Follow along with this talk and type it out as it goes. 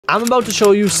I'm about to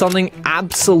show you something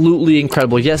absolutely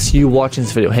incredible. Yes, you watching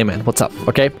this video. Hey man, what's up?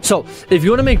 Okay, so if you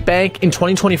want to make bank in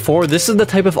 2024, this is the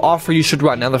type of offer you should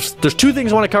run. Now, there's two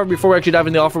things I want to cover before we actually dive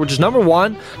into the offer, which is number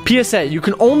one, PSA. You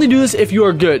can only do this if you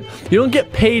are good. You don't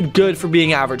get paid good for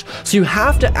being average. So you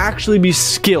have to actually be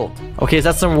skilled. Okay, so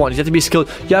that's number one. You have to be skilled.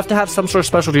 You have to have some sort of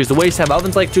specialties. The way Sam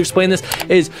Alvin's like to explain this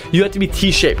is you have to be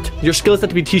T-shaped. Your skills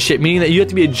have to be T-shaped, meaning that you have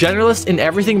to be a generalist in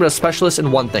everything, but a specialist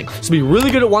in one thing. So be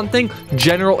really good at one thing,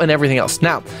 general in everything else.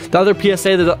 Now, the other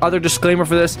PSA, the other disclaimer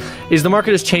for this is the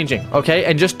market is changing, okay?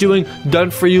 And just doing done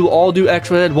for you, all do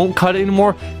X, Y, Z won't cut it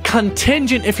anymore.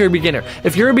 Contingent if you're a beginner.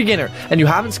 If you're a beginner and you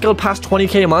haven't scaled past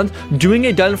 20K a month, doing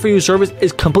a done for you service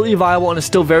is completely viable and is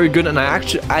still very good. And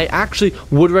I actually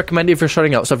would recommend it if you're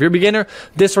starting out. So if you're a beginner,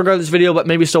 disregard this video, but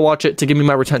maybe still watch it to give me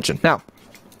my retention. Now,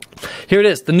 here it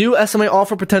is. The new SMA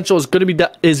offer potential is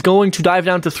going to dive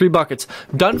down to 3 buckets: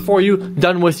 done for you,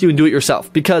 done with you, and do it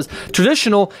yourself. Because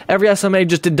traditional, every SMA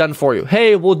just did done for you.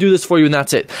 Hey, we'll do this for you, and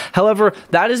that's it. However,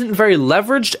 that isn't very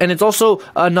leveraged, and it's also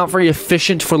not very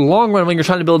efficient for the long run when you're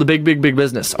trying to build a big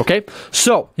business. Okay,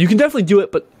 so you can definitely do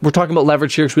it, but we're talking about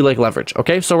leverage here because we like leverage.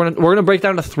 Okay, so we're gonna break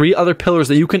down to 3 other pillars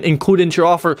that you can include into your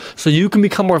offer so you can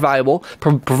become more valuable,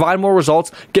 provide more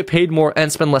results, get paid more,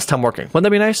 and spend less time working. Wouldn't that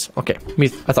be nice? Okay,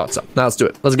 I thought so. Now let's do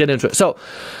it. Let's get into it. So,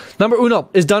 number uno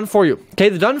is done for you. Okay,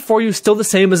 the done for you is still the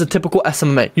same as a typical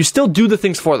SMMA. You still do the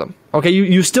things for them. Okay,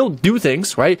 you still do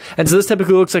things, right? And so this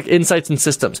typically looks like insights and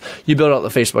systems. You build out the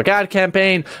Facebook ad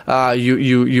campaign,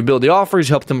 you build the offers,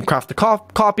 you help them craft the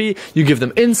copy, you give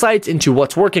them insights into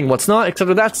what's working, what's not,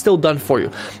 etc. That's still done for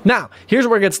you. Now, here's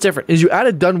where it gets different, is you add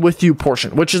a done with you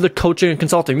portion, which is the coaching and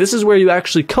consulting. This is where you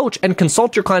actually coach and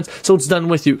consult your clients, so it's done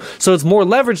with you. So it's more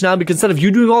leverage now because instead of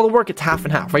you doing all the work, it's half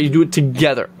and half, right? You do it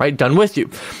together, right? Done with you.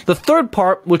 The third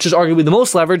part, which is arguably the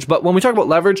most leverage, but when we talk about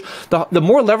leverage, the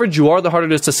more leverage you are, the harder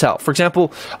it is to sell. For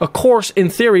example, a course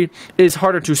in theory is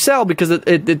harder to sell because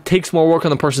it takes more work on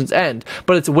the person's end,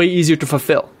 but it's way easier to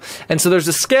fulfill. And so there's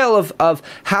a scale of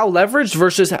how leveraged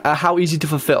versus how easy to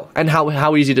fulfill and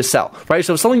how easy to sell, right?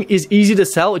 So if something is easy to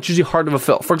sell, it's usually hard to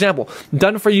fulfill. For example,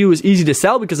 done for you is easy to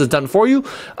sell because it's done for you,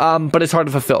 but it's hard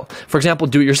to fulfill. For example,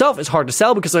 do it yourself is hard to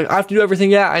sell because like, I have to do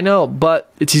everything. Yeah, I know,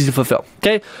 but it's easy to fulfill.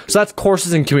 Okay, so that's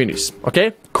courses and communities.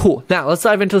 Okay, cool. Now let's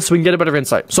dive into this so we can get a better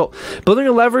insight. So building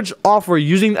a leverage offer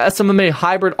using the SMMA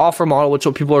hybrid offer model, which is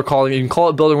what people are calling it. You can call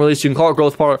it build and release, you can call it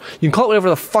growth power, you can call it whatever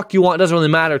the fuck you want. It doesn't really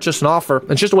matter. It's just an offer.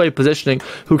 It's just a way of positioning.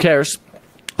 Who cares?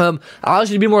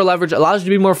 Allows you to be more leveraged, allows you to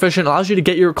be more efficient, allows you to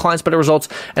get your clients better results,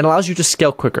 and allows you to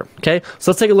scale quicker. Okay, so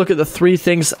let's take a look at the 3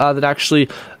 things that actually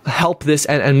help this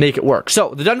and make it work.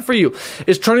 So the done for you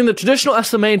is turning the traditional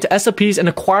SMA into SOPs and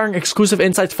acquiring exclusive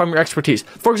insights from your expertise.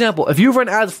 For example, if you've run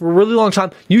ads for a really long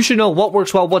time, you should know what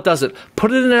works well, what doesn't.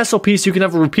 Put it in an SOP so you can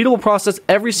have a repeatable process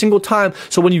every single time.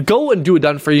 So when you go and do a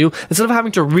done for you, instead of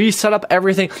having to reset up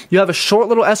everything, you have a short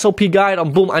little SOP guide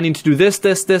on boom, I need to do this,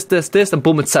 and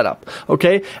boom, it's set up.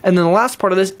 Okay. And then the last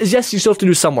part of this is, yes, you still have to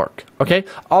do some work. Okay,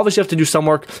 obviously you have to do some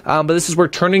work, but this is where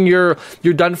turning your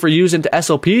done for yous into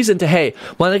SOPs into, hey,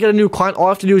 when I get a new client, all I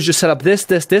have to do is just set up this,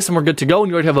 and we're good to go. And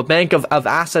you already have a bank of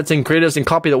assets and creatives and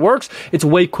copy that works. It's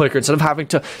way quicker instead of having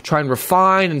to try and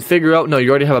refine and figure out. No, you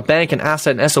already have a bank and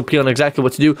asset and SOP on exactly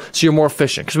what to do, so you're more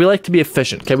efficient. Because we like to be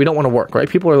efficient. Okay, we don't want to work, right?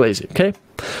 People are lazy. Okay.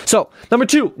 So, number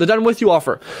 2, the done with you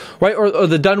offer, right? Or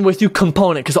the done with you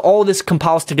component, because all of this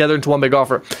compiles together into one big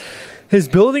offer, is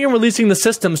building and releasing the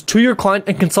systems to your client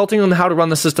and consulting on how to run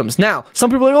the systems. Now, some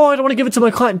people are like, oh, I don't want to give it to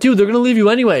my client. Dude, they're going to leave you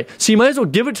anyway. So you might as well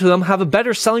give it to them, have a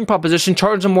better selling proposition,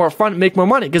 charge them more upfront, and make more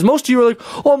money. Because most of you are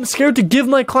like, oh, I'm scared to give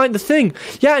my client the thing.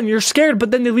 Yeah, and you're scared,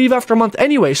 but then they leave after a month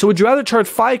anyway. So would you rather charge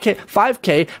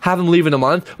 5K, have them leave in a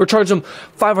month, or charge them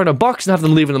 $500 and have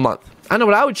them leave in a month? I know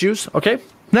what I would choose, okay?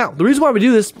 Now, the reason why we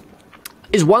do this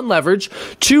is 1, leverage.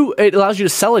 2, it allows you to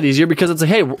sell it easier because it's like,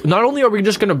 hey, not only are we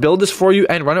just going to build this for you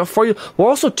and run it for you, we'll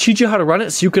also teach you how to run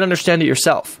it so you can understand it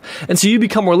yourself. And so you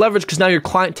become more leveraged because now your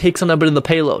client takes on a bit of the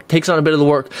payload, takes on a bit of the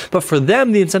work. But for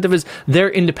them, the incentive is they're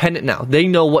independent now. They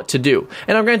know what to do.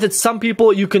 And I'm granted, some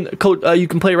people you can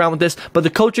play around with this, but the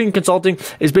coaching and consulting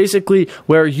is basically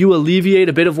where you alleviate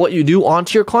a bit of what you do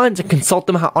onto your clients and consult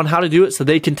them on how to do it so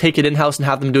they can take it in-house and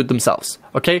have them do it themselves.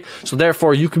 Okay? So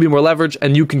therefore, you can be more leveraged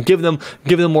and you can give them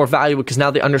more value because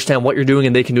now they understand what you're doing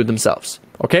and they can do it themselves.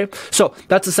 Okay, so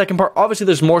that's the second part. Obviously,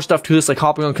 there's more stuff to this, like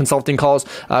hopping on consulting calls,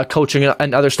 coaching,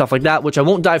 and other stuff like that, which I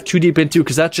won't dive too deep into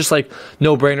because that's just like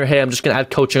no-brainer. Hey, I'm just going to add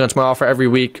coaching onto my offer every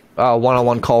week,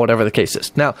 one-on-one call, whatever the case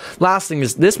is. Now, last thing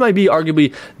is this might be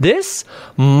the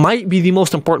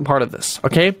most important part of this.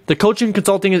 Okay, the coaching and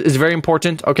consulting is very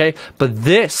important. Okay, but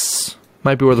this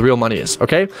might be where the real money is,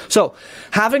 okay? So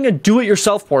having a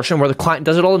do-it-yourself portion where the client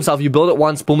does it all themselves, you build it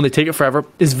once, boom, they take it forever,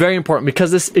 is very important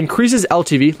because this increases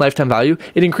LTV, lifetime value.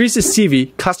 It increases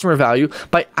CV, customer value,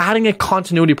 by adding a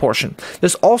continuity portion.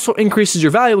 This also increases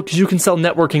your value because you can sell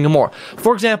networking and more.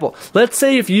 For example, let's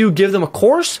say if you give them a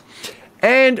course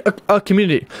and a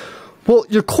community. Well,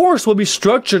 your course will be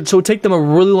structured so it take them a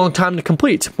really long time to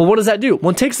complete. Well, what does that do?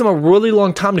 When it takes them a really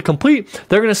long time to complete,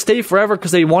 they're going to stay forever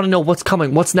because they want to know what's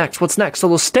coming, what's next. So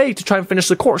they'll stay to try and finish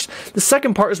the course. The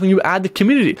second part is when you add the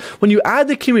community. When you add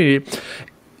the community,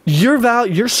 your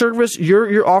value, your service,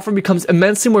 your offer becomes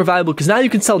immensely more valuable because now you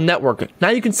can sell networking.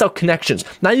 Now you can sell connections.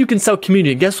 Now you can sell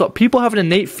community. And guess what? People have an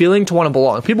innate feeling to want to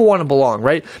belong. People want to belong,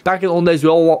 right? Back in the old days, we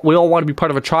all want to be part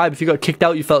of a tribe. If you got kicked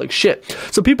out, you felt like shit.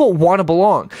 So people want to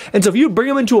belong. And so if you bring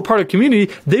them into a part of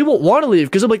community, they won't want to leave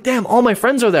because they're like, damn, all my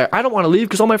friends are there. I don't want to leave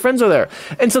because all my friends are there.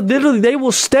 And so literally they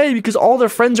will stay because all their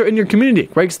friends are in your community,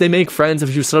 right? Because they make friends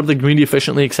if you set up the community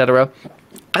efficiently, etc.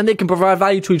 And they can provide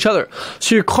value to each other.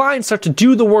 So your clients start to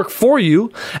do the work for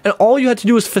you, and all you had to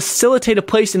do is facilitate a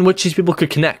place in which these people could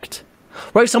connect.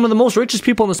 Right? Some of the most richest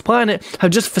people on this planet have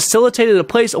just facilitated a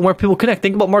place where people connect.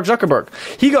 Think about Mark Zuckerberg.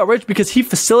 He got rich because he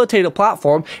facilitated a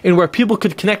platform in where people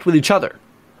could connect with each other.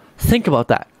 Think about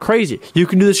that. Crazy. You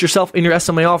can do this yourself in your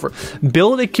SMA offer.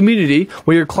 Build a community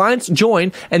where your clients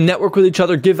join and network with each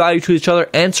other, give value to each other,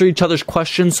 answer each other's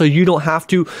questions so you don't have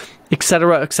to,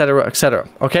 etc., etc., etc.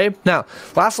 Okay? Now,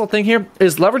 last little thing here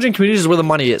is leveraging communities is where the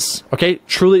money is. Okay?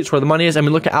 Truly, it's where the money is. I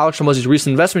mean, look at Alex Hormozi's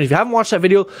recent investment. If you haven't watched that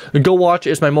video, go watch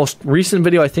it. It's my most recent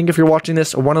video. I think if you're watching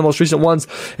this, or one of the most recent ones,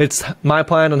 it's my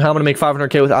plan on how I'm going to make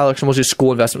 $500K with Alex Hormozi's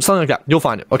school investment. Something like that. You'll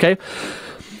find it. Okay?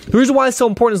 The reason why it's so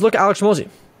important is look at Alex Hormozi.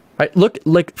 Right? Look,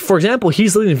 like, for example,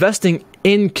 he's literally investing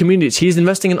in communities. He's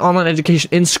investing in online education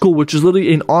in school, which is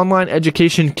literally an online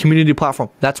education community platform.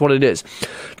 That's what it is.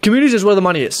 Communities is where the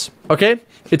money is, okay?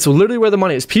 It's literally where the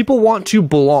money is. People want to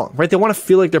belong, right? They want to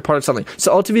feel like they're part of something.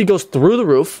 So LTV goes through the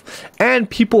roof, and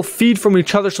people feed from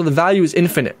each other, so the value is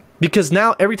infinite. Because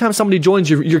now, every time somebody joins,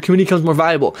 your community becomes more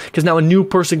valuable. Because now a new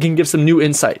person can give some new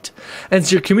insight. And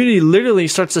so your community literally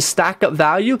starts to stack up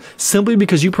value simply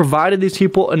because you provided these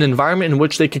people an environment in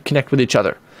which they could connect with each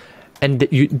other.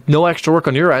 And no extra work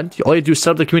on your end. All you do is set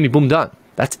up the community, boom, done.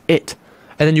 That's it.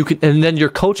 And then your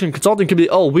coaching and consulting could be,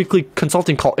 weekly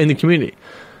consulting call in the community.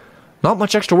 Not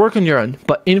much extra work on your end,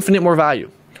 but infinite more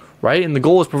value. Right? And the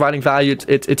goal is providing value.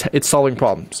 It's solving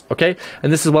problems. Okay?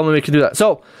 And this is one way we can do that.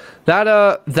 So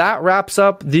that wraps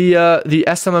up the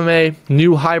SMMA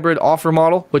new hybrid offer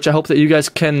model, which I hope that you guys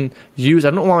can use.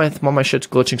 I don't know why my shit's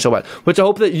glitching so bad. Which I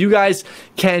hope that you guys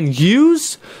can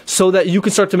use so that you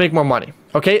can start to make more money.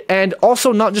 Okay? And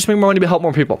also not just make more money, but help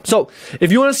more people. So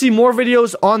if you want to see more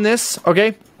videos on this,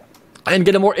 okay, and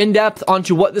get a more in-depth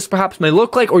onto what this perhaps may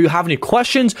look like, or you have any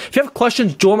questions. If you have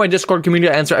questions, join my Discord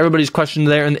community to answer everybody's questions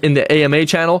there in the AMA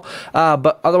channel.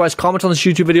 But otherwise, comment on this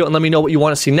YouTube video and let me know what you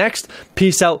want to see next.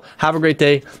 Peace out. Have a great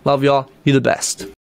day. Love y'all. You the best.